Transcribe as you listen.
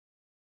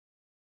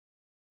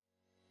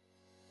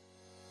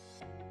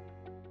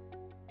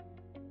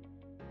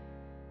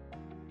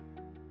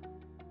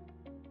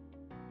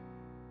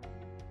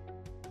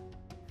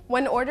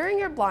When ordering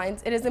your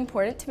blinds, it is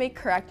important to make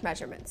correct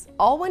measurements.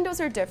 All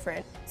windows are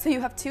different, so you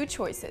have two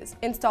choices,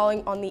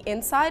 installing on the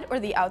inside or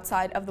the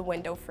outside of the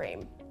window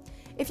frame.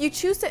 If you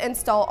choose to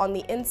install on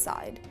the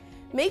inside,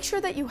 make sure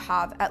that you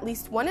have at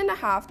least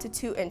 1.5 to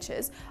 2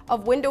 inches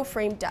of window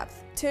frame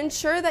depth to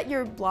ensure that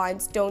your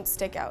blinds don't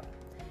stick out.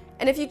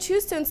 And if you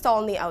choose to install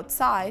on the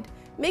outside,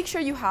 make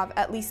sure you have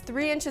at least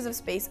 3 inches of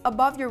space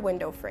above your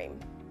window frame.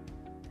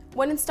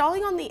 When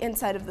installing on the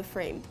inside of the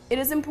frame, it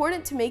is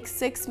important to make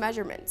 6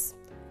 measurements.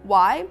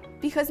 Why?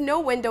 Because no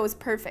window is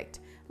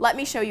perfect. Let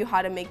me show you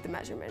how to make the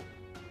measurement.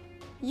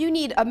 You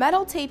need a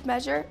metal tape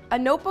measure, a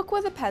notebook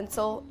with a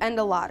pencil, and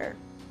a ladder.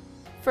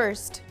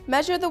 First,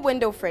 measure the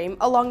window frame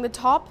along the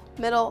top,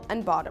 middle,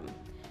 and bottom.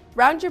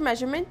 Round your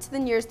measurement to the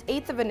nearest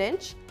 1/8 of an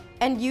inch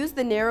and use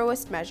the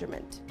narrowest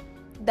measurement.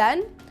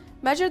 Then,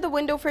 measure the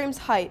window frame's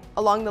height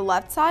along the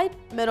left side,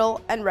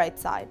 middle, and right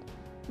side.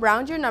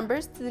 Round your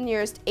numbers to the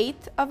nearest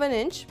 1/8 of an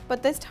inch,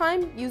 but this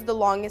time use the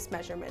longest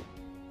measurement.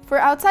 For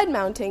outside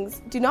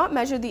mountings, do not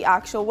measure the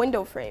actual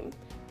window frame.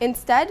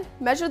 Instead,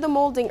 measure the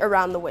molding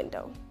around the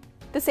window.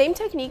 The same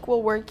technique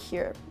will work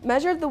here.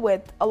 Measure the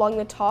width along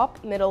the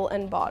top, middle,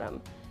 and bottom.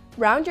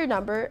 Round your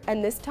number,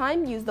 and this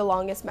time use the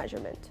longest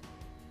measurement.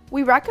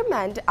 We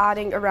recommend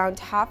adding around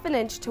 1/2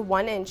 inch to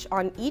 1 inch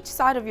on each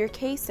side of your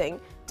casing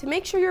to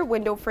make sure your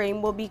window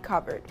frame will be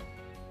covered.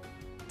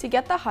 To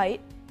get the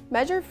height,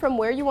 measure from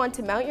where you want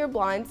to mount your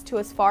blinds to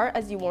as far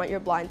as you want your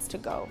blinds to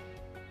go.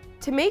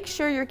 To make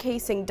sure your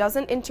casing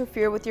doesn't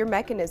interfere with your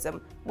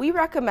mechanism, we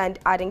recommend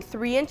adding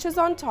 3 inches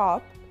on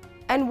top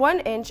and 1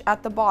 inch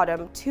at the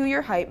bottom to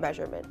your height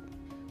measurement.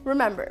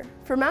 Remember,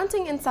 for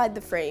mounting inside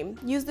the frame,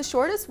 use the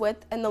shortest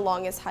width and the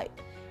longest height.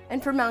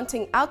 And for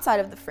mounting outside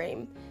of the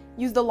frame,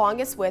 use the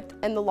longest width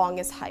and the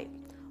longest height.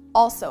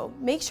 Also,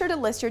 make sure to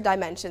list your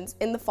dimensions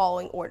in the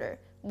following order: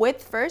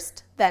 width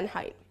first, then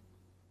height.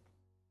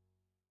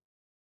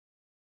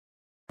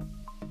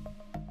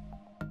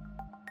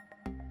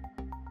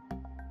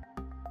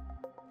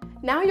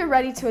 Now you're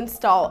ready to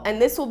install,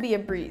 and this will be a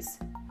breeze.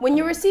 When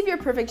you receive your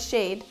perfect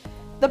shade,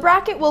 the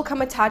bracket will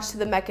come attached to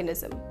the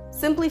mechanism.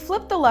 Simply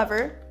flip the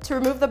lever to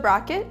remove the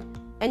bracket,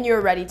 and you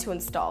are ready to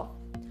install.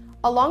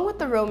 Along with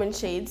the Roman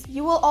shades,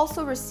 you will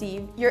also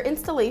receive your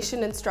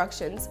installation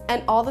instructions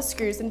and all the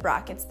screws and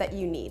brackets that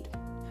you need.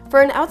 For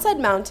an outside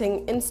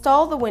mounting,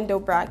 install the window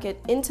bracket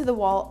into the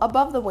wall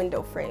above the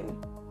window frame.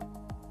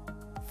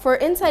 For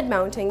inside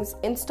mountings,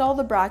 install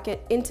the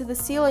bracket into the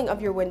ceiling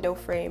of your window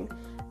frame,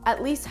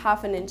 at least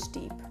 1/2 inch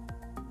deep.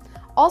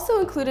 Also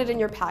included in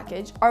your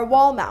package are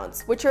wall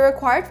mounts, which are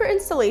required for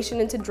installation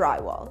into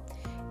drywall.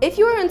 If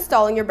you are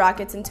installing your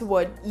brackets into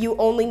wood, you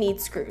only need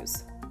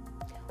screws.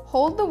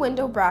 Hold the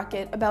window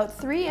bracket about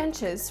 3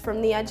 inches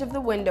from the edge of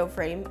the window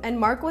frame and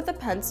mark with a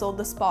pencil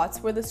the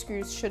spots where the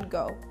screws should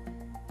go.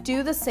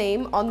 Do the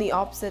same on the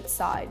opposite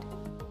side.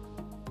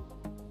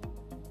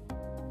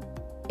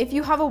 If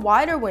you have a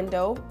wider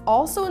window,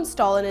 also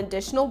install an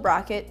additional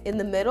bracket in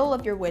the middle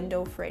of your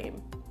window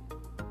frame.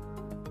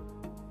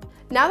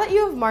 Now that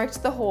you have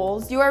marked the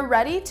holes, you are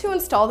ready to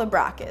install the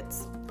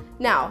brackets.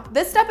 Now,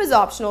 this step is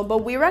optional,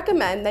 but we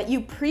recommend that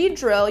you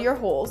pre-drill your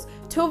holes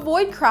to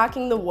avoid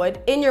cracking the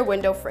wood in your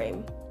window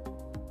frame.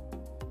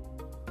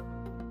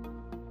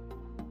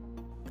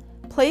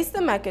 Place the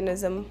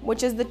mechanism,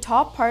 which is the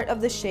top part of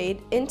the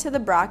shade, into the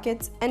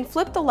brackets and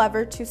flip the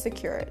lever to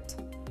secure it.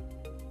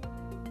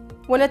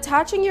 When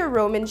attaching your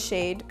Roman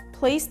shade,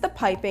 place the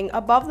piping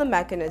above the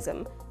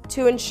mechanism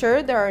to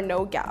ensure there are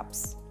no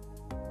gaps.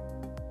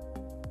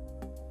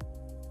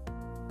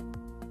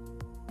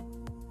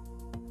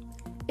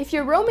 If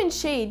your Roman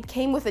shade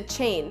came with a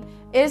chain,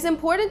 it is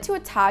important to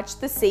attach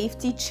the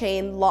safety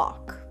chain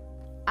lock.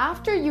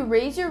 After you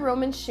raise your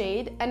Roman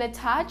shade and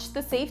attach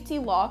the safety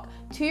lock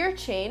to your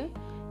chain,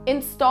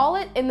 install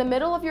it in the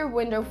middle of your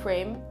window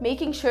frame,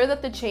 making sure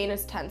that the chain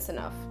is tense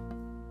enough.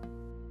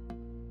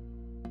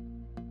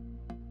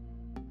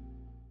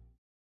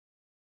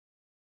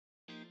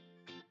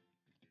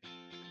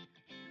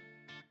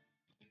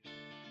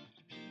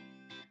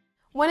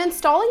 When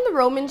installing the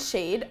Roman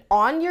shade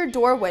on your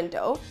door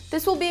window,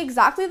 this will be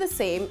exactly the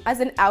same as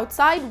an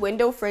outside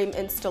window frame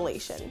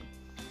installation.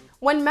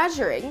 When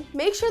measuring,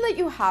 make sure that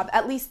you have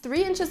at least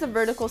 3 inches of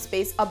vertical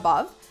space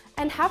above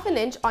and 1/2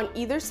 inch on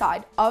either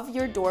side of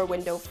your door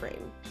window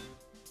frame.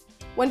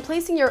 When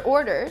placing your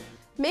order,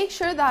 make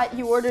sure that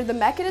you order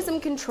the mechanism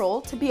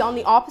control to be on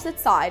the opposite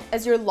side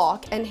as your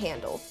lock and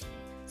handle.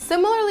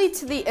 Similarly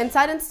to the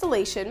inside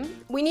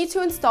installation, we need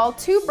to install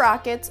 2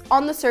 brackets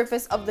on the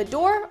surface of the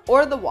door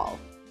or the wall.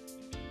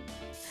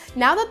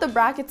 Now that the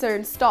brackets are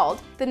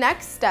installed, the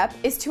next step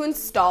is to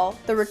install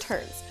the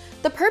returns.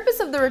 The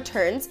purpose of the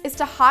returns is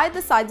to hide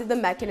the sides of the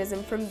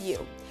mechanism from view.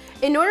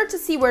 In order to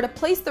see where to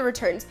place the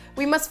returns,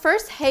 we must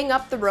first hang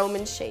up the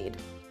Roman shade.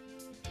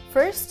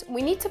 First,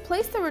 we need to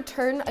place the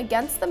return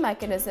against the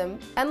mechanism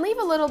and leave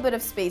a little bit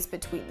of space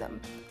between them.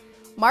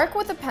 Mark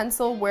with a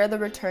pencil where the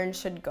return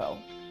should go.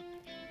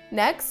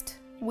 Next,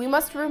 we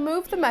must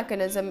remove the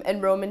mechanism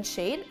and Roman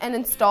shade and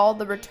install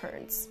the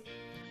returns.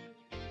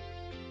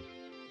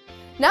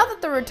 Now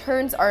that the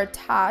returns are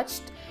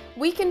attached,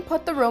 we can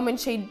put the Roman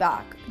shade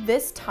back,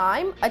 this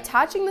time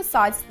attaching the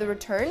sides to the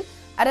return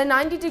at a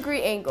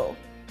 90-degree angle,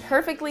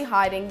 perfectly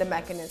hiding the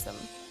mechanism.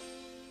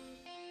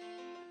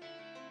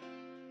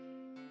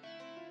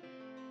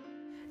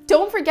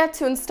 Don't forget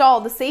to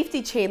install the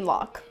safety chain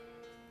lock.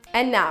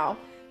 And now,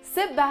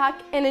 sit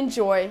back and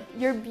enjoy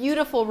your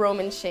beautiful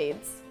Roman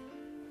shades.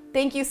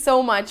 Thank you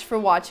so much for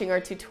watching our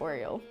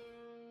tutorial.